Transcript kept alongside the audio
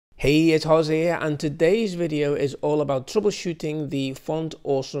Hey, it's Jose here, and today's video is all about troubleshooting the Font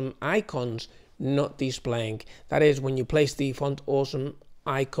Awesome icons not displaying. That is, when you place the Font Awesome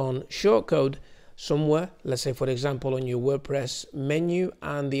icon shortcode somewhere, let's say for example on your WordPress menu,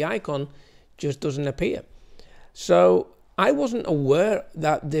 and the icon just doesn't appear. So I wasn't aware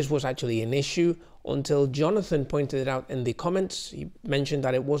that this was actually an issue until Jonathan pointed it out in the comments. He mentioned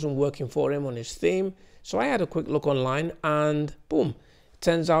that it wasn't working for him on his theme. So I had a quick look online and boom.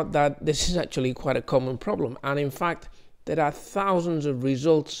 Turns out that this is actually quite a common problem, and in fact there are thousands of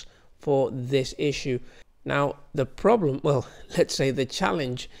results for this issue. Now the problem, well, let's say the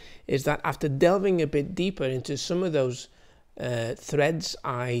challenge, is that after delving a bit deeper into some of those threads,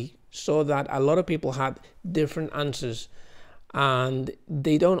 I saw that a lot of people had different answers and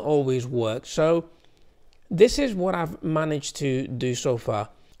they don't always work. So this is what I've managed to do so far.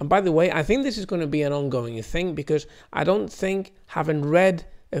 And by the way, I think this is going to be an ongoing thing, because I don't think, having read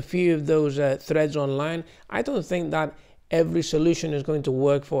a few of those threads online, I don't think that every solution is going to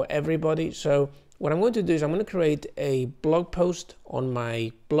work for everybody. So what I'm going to do is I'm going to create a blog post on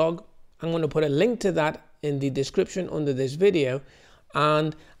my blog. I'm going to put a link to that in the description under this video.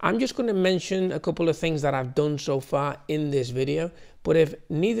 And I'm just going to mention a couple of things that I've done so far in this video. But if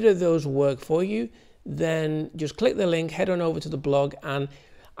neither of those work for you, then just click the link, head on over to the blog, and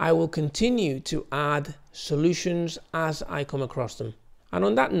I will continue to add solutions as I come across them. And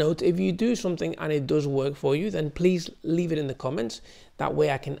on that note, if you do something and it does work for you, then please leave it in the comments. That way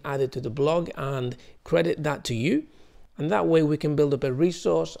I can add it to the blog and credit that to you. And that way we can build up a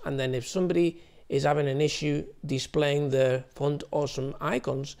resource. And then if somebody is having an issue displaying the Font Awesome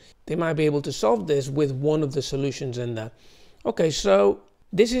icons, they might be able to solve this with one of the solutions in there. Okay, so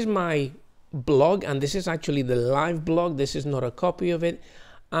this is my blog, and this is actually the live blog. This is not a copy of it.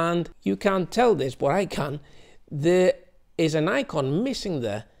 And you can't tell this, but I can. There is an icon missing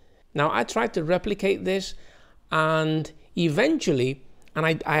there. Now I tried to replicate this, and eventually, and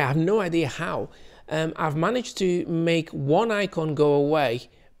I have no idea how, I've managed to make one icon go away,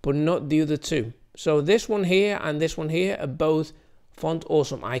 but not the other two. So this one here and this one here are both Font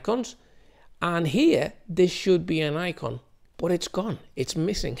Awesome icons. And here, this should be an icon, but it's gone, it's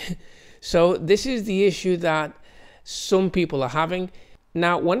missing. So this is the issue that some people are having.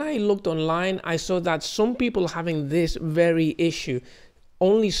 Now, when I looked online, I saw that some people are having this very issue.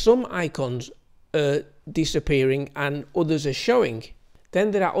 Only some icons are disappearing and others are showing.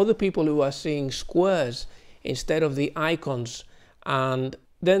 Then there are other people who are seeing squares instead of the icons. And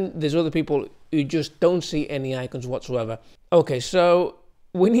then there's other people who just don't see any icons whatsoever. Okay, so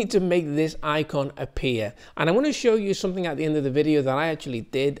we need to make this icon appear. And I want to show you something at the end of the video that I actually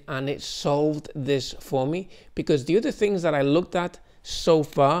did, and it solved this for me, because the other things that I looked at so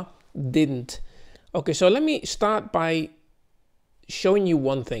far didn't. Okay, so let me start by showing you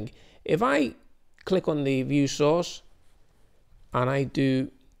one thing. If I click on the view source and I do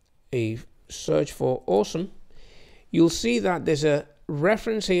a search for awesome, you'll see that there's a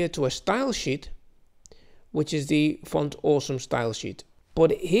reference here to a style sheet, which is the Font Awesome style sheet.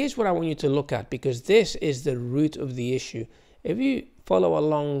 But here's what I want you to look at, because this is the root of the issue. If you follow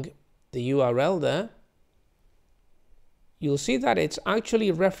along the URL there, you'll see that it's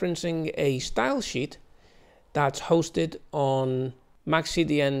actually referencing a style sheet that's hosted on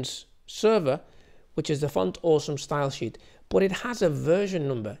MaxCDN's server, which is the Font Awesome style sheet, but it has a version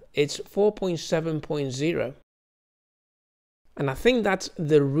number. It's 4.7.0. And I think that's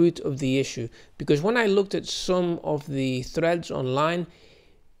the root of the issue, because when I looked at some of the threads online,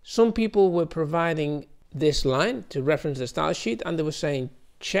 some people were providing this line to reference the style sheet, and they were saying,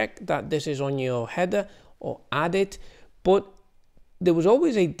 check that this is on your header or add it. But there was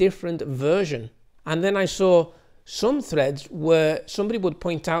always a different version. And then I saw some threads where somebody would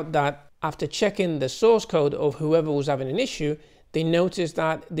point out that after checking the source code of whoever was having an issue, they noticed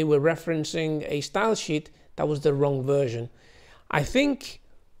that they were referencing a style sheet that was the wrong version. I think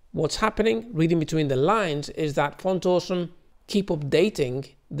what's happening, reading between the lines, is that Font Awesome keep updating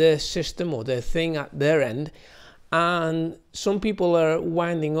their system or their thing at their end, and some people are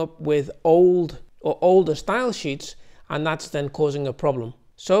winding up with old or older style sheets, and that's then causing a problem.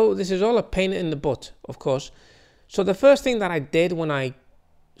 So this is all a pain in the butt, of course. So the first thing that I did when I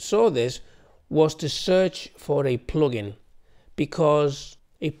saw this was to search for a plugin, because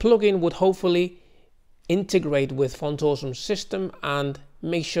a plugin would hopefully integrate with Font Awesome's system and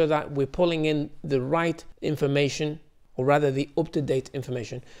make sure that we're pulling in the right information, or rather the up-to-date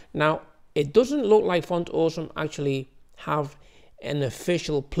information. Now, it doesn't look like Font Awesome actually have an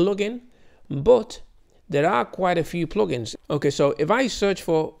official plugin, but there are quite a few plugins. Okay, so if I search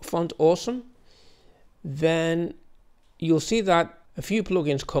for Font Awesome, then you'll see that a few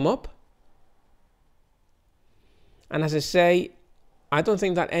plugins come up. And as I say, I don't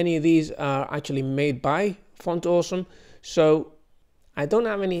think that any of these are actually made by Font Awesome. So I don't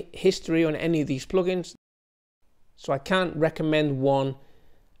have any history on any of these plugins. So I can't recommend one.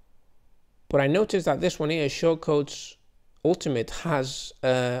 But I noticed that this one here, Shortcodes Ultimate, has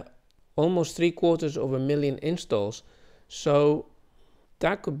almost 750,000 installs. So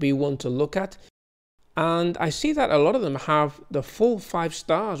that could be one to look at. And I see that a lot of them have the full 5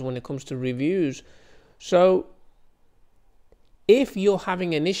 stars when it comes to reviews. So if you're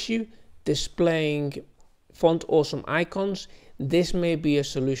having an issue displaying Font Awesome icons, this may be a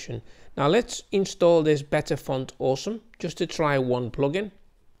solution. Now let's install this Better Font Awesome just to try one plugin.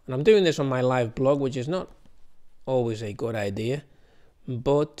 And I'm doing this on my live blog, which is not always a good idea,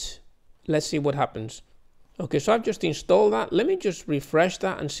 but let's see what happens. Okay, so I've just installed that. Let me just refresh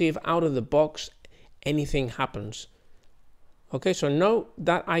that and see if out of the box anything happens. Okay, so no,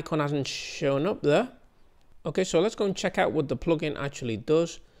 that icon hasn't shown up there. Okay, so let's go and check out what the plugin actually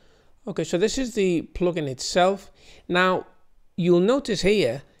does. Okay, so this is the plugin itself. Now, you'll notice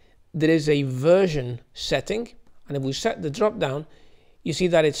here there is a version setting, and if we set the drop down, you see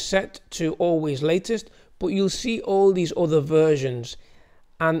that it's set to always latest, but you'll see all these other versions,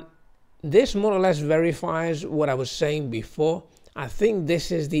 and this more or less verifies what I was saying before. I think this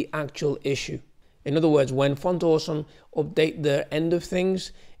is the actual issue. In other words, when Font Awesome update the end of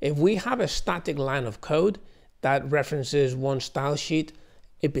things, if we have a static line of code that references one style sheet,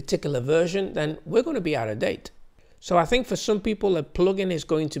 a particular version, then we're going to be out of date. So I think for some people, a plugin is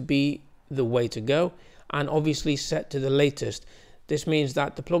going to be the way to go, and obviously set to the latest. This means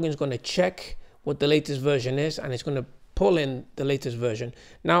that the plugin is going to check what the latest version is, and it's going to pull in the latest version.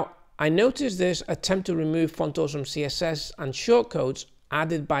 Now, I noticed this attempt to remove Font Awesome CSS and shortcodes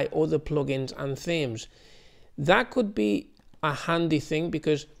added by other plugins and themes. That could be a handy thing,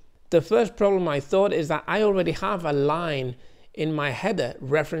 because the first problem I thought is that I already have a line in my header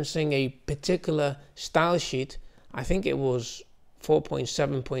referencing a particular style sheet. I think it was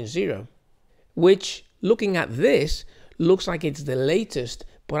 4.7.0, which, looking at this, looks like it's the latest,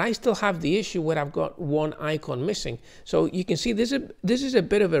 but I still have the issue where I've got one icon missing. So you can see this is a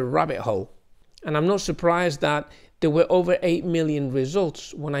bit of a rabbit hole, and I'm not surprised that there were over 8 million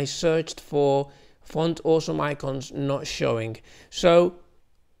results when I searched for Font Awesome icons not showing. So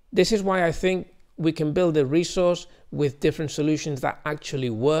this is why I think we can build a resource with different solutions that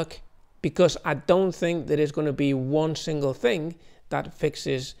actually work, because I don't think there is going to be one single thing that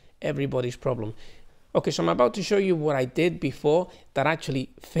fixes everybody's problem. Okay, so I'm about to show you what I did before that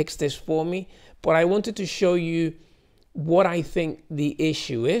actually fixed this for me, but I wanted to show you what I think the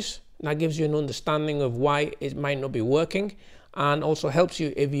issue is. That gives you an understanding of why it might not be working, and also helps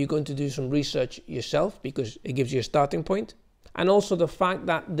you if you're going to do some research yourself, because it gives you a starting point. And also the fact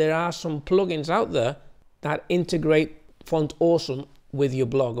that there are some plugins out there that integrate Font Awesome with your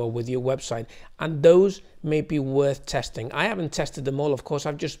blog or with your website, and those may be worth testing. I haven't tested them all, of course,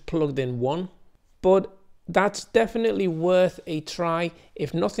 I've just plugged in one, but that's definitely worth a try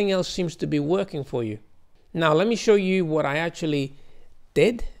if nothing else seems to be working for you. Now let me show you what I actually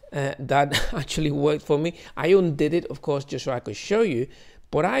did that actually worked for me. I undid it, of course, just so I could show you,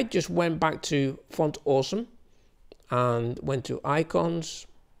 but I just went back to Font Awesome and went to icons,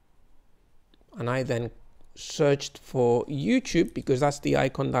 and I then searched for YouTube because that's the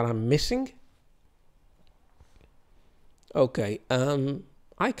icon that I'm missing. Okay,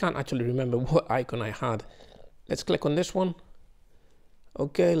 I can't actually remember what icon I had. Let's click on this one.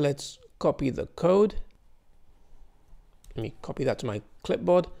 Okay, let's copy the code. Let me copy that to my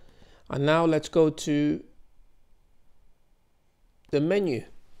clipboard, and now let's go to the menu.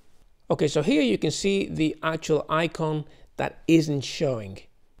 Okay, so here you can see the actual icon that isn't showing.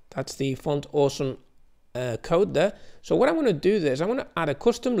 That's the Font Awesome code there. So what I'm going to do is I'm going to add a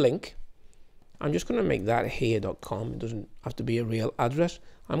custom link. I'm just going to make that here.com. It doesn't have to be a real address.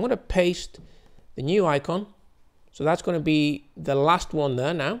 I'm going to paste the new icon. So that's going to be the last one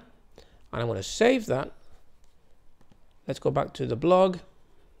there now. And I'm going to save that. Let's go back to the blog.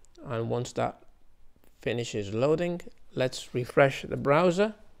 And once that finishes loading, let's refresh the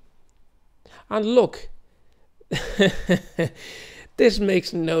browser. And look, this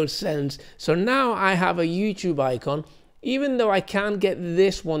makes no sense. So now I have a YouTube icon, even though I can't get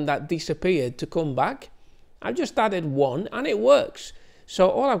this one that disappeared to come back. I've just added one and it works. So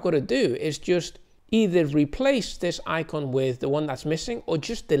all I've got to do is just either replace this icon with the one that's missing, or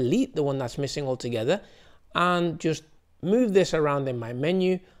just delete the one that's missing altogether, and just move this around in my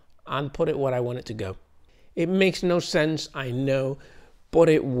menu and put it where I want it to go. It makes no sense, I know, but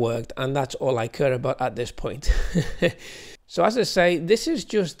it worked, and that's all I care about at this point. So as I say, this is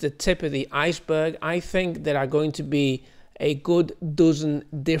just the tip of the iceberg. I think there are going to be a good dozen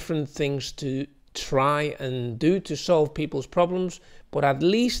different things to try and do to solve people's problems, but at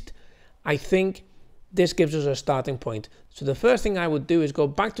least I think this gives us a starting point. So the first thing I would do is go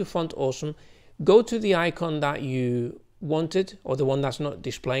back to Font Awesome, go to the icon that you wanted or the one that's not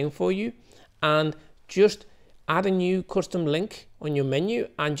displaying for you, and just add a new custom link on your menu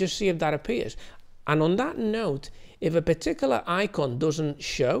and just see if that appears. And on that note, if a particular icon doesn't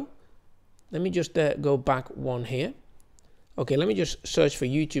show, let me just go back one here. Okay, let me just search for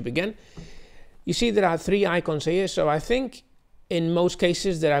YouTube again. You see there are 3 icons here, so I think in most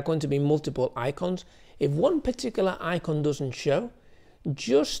cases there are going to be multiple icons. If one particular icon doesn't show,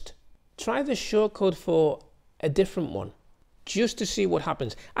 just try the shortcode for a different one, just to see what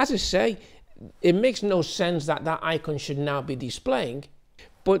happens. As I say, it makes no sense that that icon should now be displaying,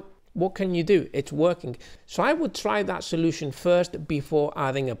 but what can you do? It's working. So I would try that solution first before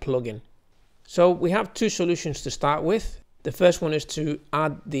adding a plugin. So we have 2 solutions to start with. The first one is to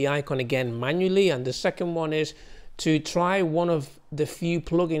add the icon again manually, and the second one is to try one of the few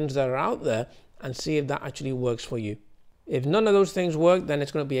plugins that are out there and see if that actually works for you. If none of those things work, then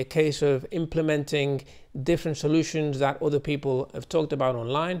it's going to be a case of implementing different solutions that other people have talked about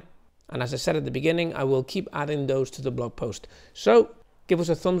online. And as I said at the beginning, I will keep adding those to the blog post. So give us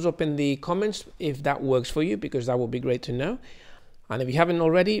a thumbs up in the comments if that works for you, because that would be great to know. And if you haven't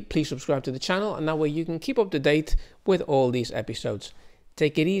already, please subscribe to the channel, and that way you can keep up to date with all these episodes.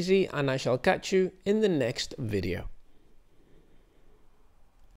 Take it easy, and I shall catch you in the next video.